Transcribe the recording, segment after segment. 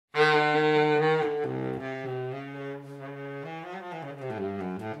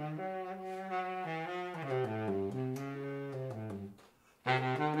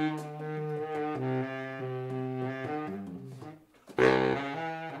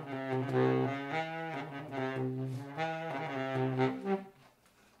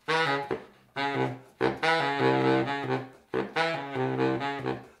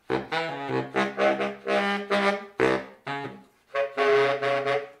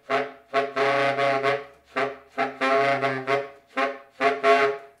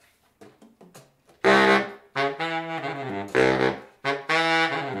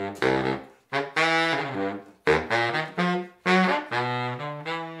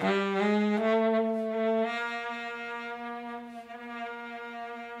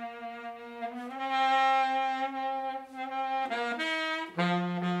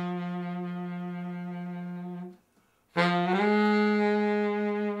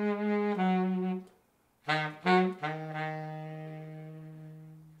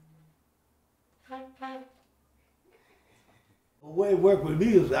it worked with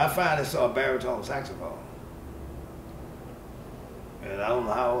me was I finally saw a baritone saxophone. And I don't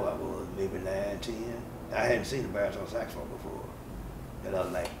know how old I was, maybe 9, 10. I hadn't seen a baritone saxophone before. And I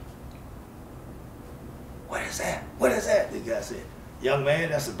was like, what is that? What is that? The guy said, young man,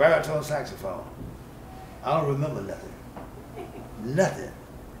 that's a baritone saxophone. I don't remember nothing. Nothing.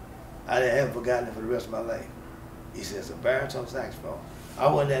 I haven't forgotten it for the rest of my life. He said, it's a baritone saxophone.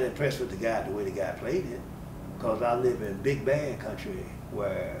 I wasn't that impressed with the guy, the way the guy played it, because I live in big band country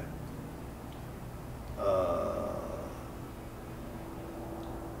where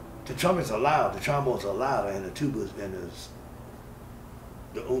the trumpets are loud, the trombones are louder, and the tubas and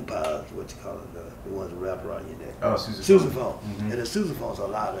the oompas, what you call it, the ones that wrap around your neck. Oh, sousaphone. Mm-hmm. And the sousaphones are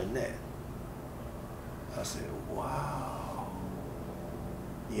louder than that. I said, wow.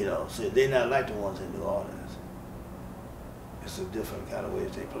 You know, so they're not like the ones in New Orleans. It's a different kind of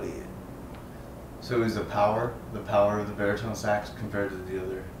ways they play it. So is the power of the baritone sax compared to the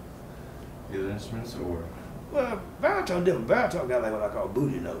other instruments, or? Well, baritone different. Baritone got like what I call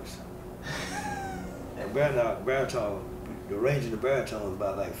booty notes. And baritone, the range of the baritone is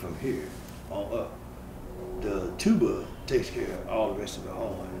about like from here on up. The tuba takes care of all the rest of the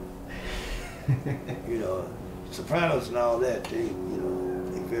horn. You know, sopranos and all that, they, you know,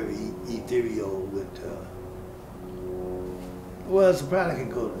 they're very ethereal with, well, soprano can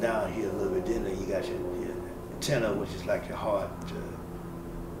go down here a little bit, then you got your tenor, which is like your heart.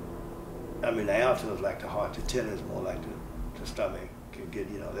 I mean, the alto is like the heart, the tenor is more like the stomach. Can get,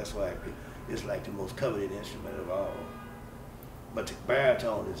 you know, that's why it's like the most coveted instrument of all. But the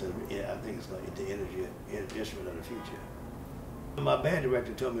baritone is, I think it's going to be the energy instrument of the future. My band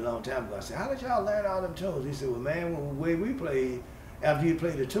director told me a long time ago, I said, how did y'all learn all them tunes? He said, well, man, the way we played, after you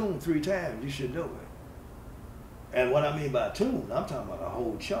play the tune 3 times, you should know it. And what I mean by a tune, I'm talking about a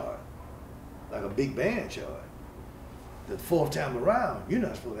whole chart, like a big band chart. The 4th time around, you're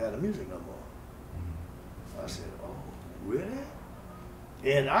not supposed to have the music no more. I said, oh, really?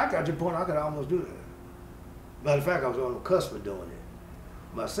 And I got to the point I could almost do that. Matter of fact, I was on the cusp of doing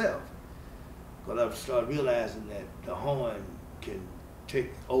it myself. Because I started realizing that the horn can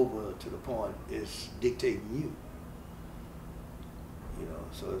take over to the point it's dictating you. You know,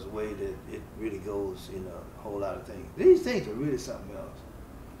 so it's a way that it really goes in a whole lot of things. These things are really something else.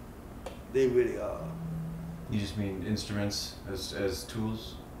 They really are. You just mean instruments as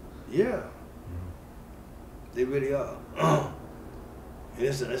tools? Yeah. Mm-hmm. They really are. And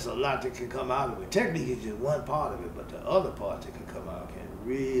it's a lot that can come out of it. Technique is just one part of it, but the other parts that can come out can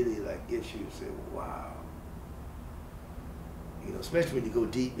really like get you to say, wow. You know, especially when you go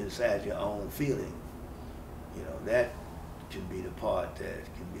deep inside your own feeling. You know, that can be the part that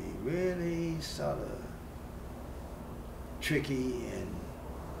can be really sort of tricky, and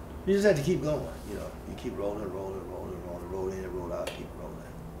you just have to keep going. You know, you keep rolling in and roll out, keep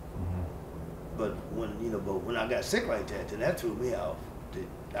rolling. Mm-hmm. But when I got sick like that, then that threw me off.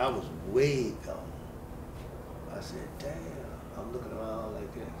 I was way gone. I said, damn, I'm looking around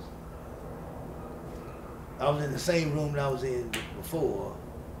like this. I was in the same room that I was in before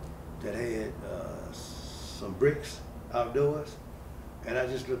that had some bricks outdoors, and I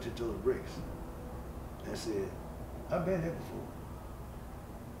just looked at those bricks and said, I've been here before.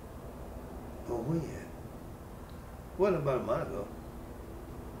 But when? Wasn't about a month ago.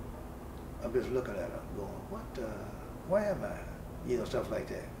 I'm just looking at them going, what, where am I? You know, stuff like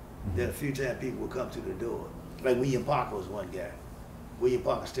that. Mm-hmm. Then a few times people would come through the door. Like William Parker was one guy. William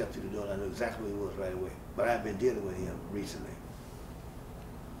Parker stepped through the door and I knew exactly where he was right away. But I've been dealing with him recently.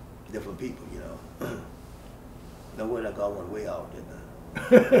 Different people, you know. No word I got one way out, didn't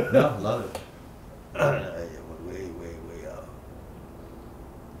I? No, love it. It went way out.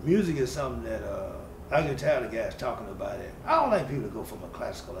 Music is something that I can tell the guys talking about it. I don't like people to go from a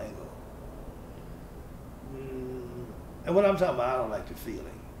classical angle. And what I'm talking about, I don't like the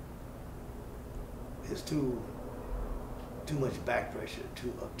feeling. It's too much back pressure,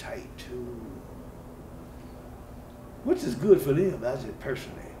 too uptight, which is good for them. That's just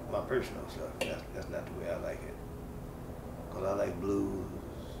personally, my personal stuff. That's not the way I like it. Because I like blues,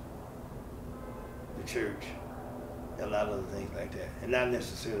 the church, and a lot of other things like that. And not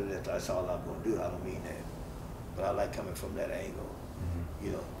necessarily that that's all I'm going to do. I don't mean that. But I like coming from that angle,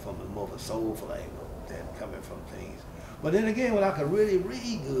 you know, from a more of a soulful angle than coming from things. But then again, when I could really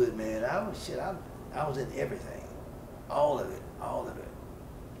read good, man, I was in everything. All of it.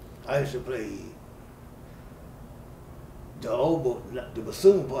 I used to play the oboe, the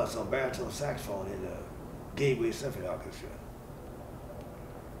bassoon parts on baritone saxophone in the Gateway Symphony Orchestra.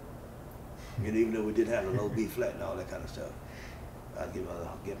 And even though we didn't have a low B flat and all that kind of stuff, I'd get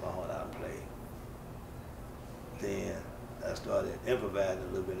my horn out and play. Then I started improvising a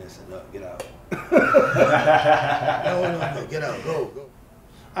little bit and said, no, get out. No, get out, go.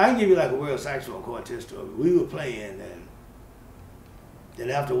 I can give you like a world saxophone quartet story. We were playing, and then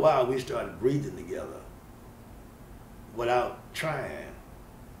after a while we started breathing together without trying.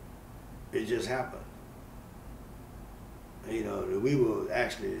 It just happened. You know, we were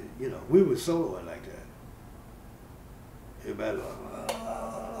actually, you know, we were soloing like that. Everybody was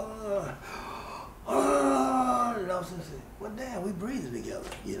and I was saying, well, damn, we breathing together,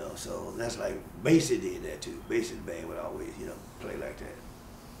 you know. So that's like Basie did that too. Basie's band would always, you know, play like that.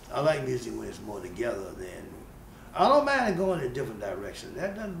 I like music when it's more together than. I don't mind going in different directions.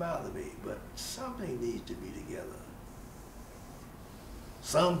 That doesn't bother me, but something needs to be together.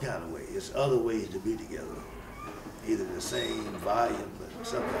 Some kind of way. It's other ways to be together. Either the same volume, but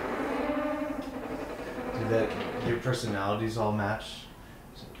some kind of way. Do your personalities all match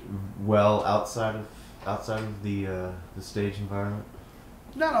well outside of the stage environment?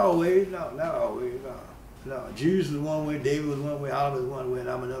 Not always, no. Juice was one way, David was one way, Oliver was one way, and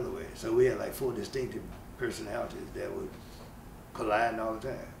I'm another way. So we had like 4 distinctive personalities that would collide all the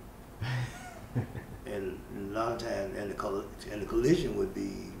time. And a lot of times, and the collision would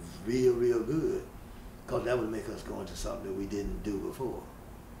be real good, because that would make us go into something that we didn't do before.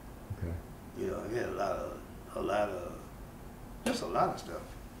 Okay. You know, we had a lot of stuff.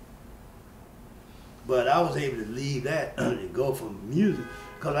 But I was able to leave that and go from music,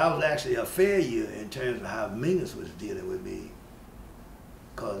 because I was actually a failure in terms of how Mingus was dealing with me,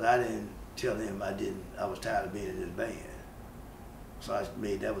 because I didn't tell him I was tired of being in this band. So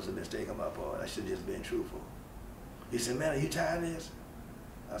that was a mistake on my part. I should have just been truthful. He said, man, are you tired of this?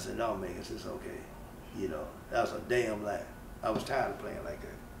 I said, no, Mingus, it's okay. You know, that was a damn lie. I was tired of playing like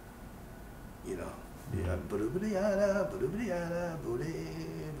that. You know. Yeah.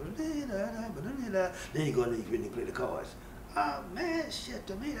 Then you go and you play the chords. Oh man, shit,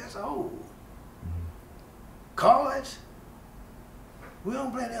 to me that's old. Chords? We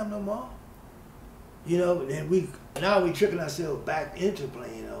don't play them no more. You know, and now we tricking ourselves back into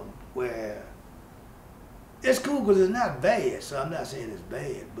playing them where it's cool because it's not bad, so I'm not saying it's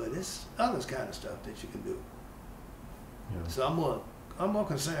bad, but it's other kind of stuff that you can do. Yeah. So I'm more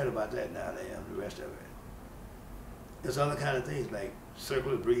concerned about that now than I am the rest of it. There's other kind of things like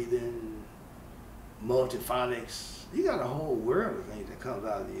circular breathing, multiphonics. You got a whole world of things that comes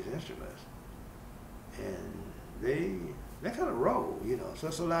out of these instruments, and they kind of roll, you know. So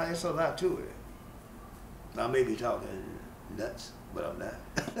it's a lot to it. I may be talking nuts, but I'm not.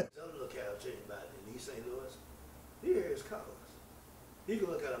 Another look at, I'll tell you about it. In East St. Louis, here is colors. You can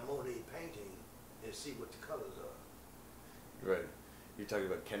look at a Monet painting and see what the colors are. Right. You're talking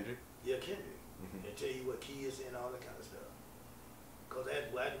about Kendrick? Yeah, Kendrick. And tell you what key is in, all that kind of stuff. Because I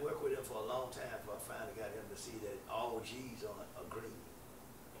had to work with him for a long time before I finally got him to see that all G's are green.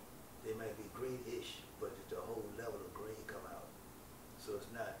 They might be greenish, but the whole level of green come out. So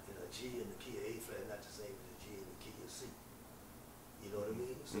it's not, you know, G in the key of A flat, not the same as the G in the key of C. You know what I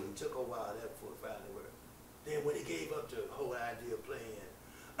mean? So it took a while there before it finally worked. Then when he gave up the whole idea of playing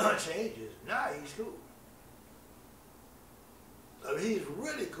changes, now he's cool. I mean, he's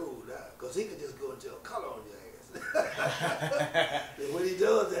really cool now, because he can just go and tell color on your ass. And when he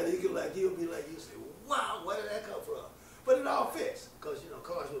does that, he'll be like, you say, wow, where did that come from? But it all fits, because, you know,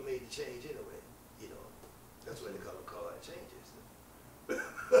 cars were made to change anyway. You know, that's why they call them car changes.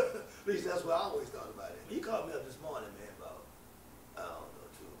 At least that's what I always thought about it. He called me up this morning, man, about, I don't know,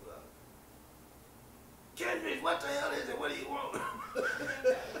 2 o'clock. Kendrick, what the hell is it? What do you want?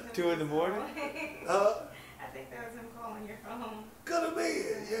 2 in the morning? I think that was him calling your phone. Could have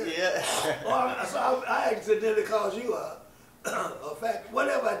been, yeah. Yeah. So I accidentally called you up. In fact,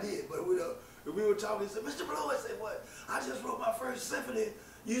 whatever I did, but we were talking, he said, Mr. Bluiett, said, what? I just wrote my first symphony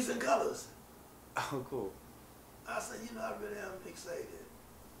using colors. Oh, cool. I said, you know, I really am excited.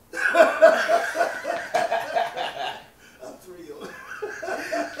 I'm thrilled.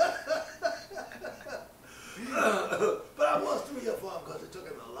 But I was thrilled for him because it took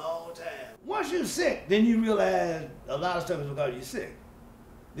him a long time. Once you're sick, then you realize a lot of stuff is because you're sick.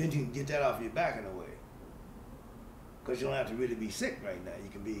 Then you can get that off your back in a way. Because you don't have to really be sick right now. You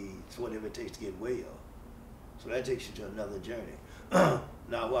can be, it's whatever it takes to get well. So that takes you to another journey.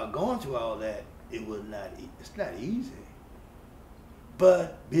 Now, while going through all that, it's not easy.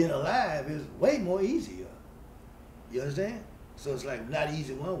 But being alive is way more easier. You understand? So it's like not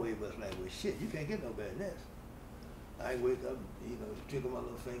easy one way, but it's like, well, shit, you can't get no better than this. I wake up, you know, twiddle my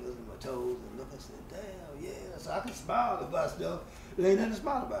little fingers and my toes and look and say, damn, yeah. So I can smile about stuff. There ain't nothing to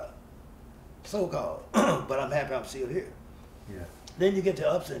smile about. So-called. But I'm happy I'm still here. Yeah. Then you get to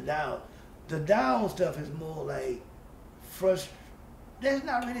ups and downs. The down stuff is more like That's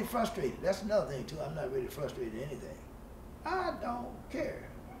not really frustrated. That's another thing too. I'm not really frustrated at anything. I don't care.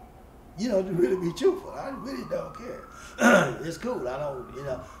 You know, to really be truthful, I really don't care. It's cool. I don't, you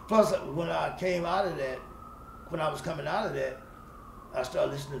know. Plus, when I came out of that, when I was coming out of that, I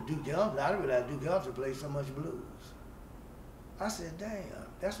started listening to Duke Ellington. I didn't realize Duke Ellington played so much blues. I said, damn,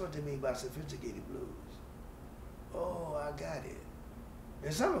 that's what they mean by sophisticated blues. Oh, I got it.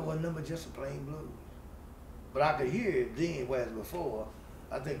 And some of it wasn't nothing but just a plain blues. But I could hear it then, whereas before,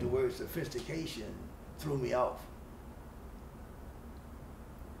 I think the word sophistication threw me off.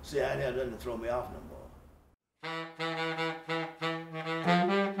 See, I didn't have nothing to throw me off no more.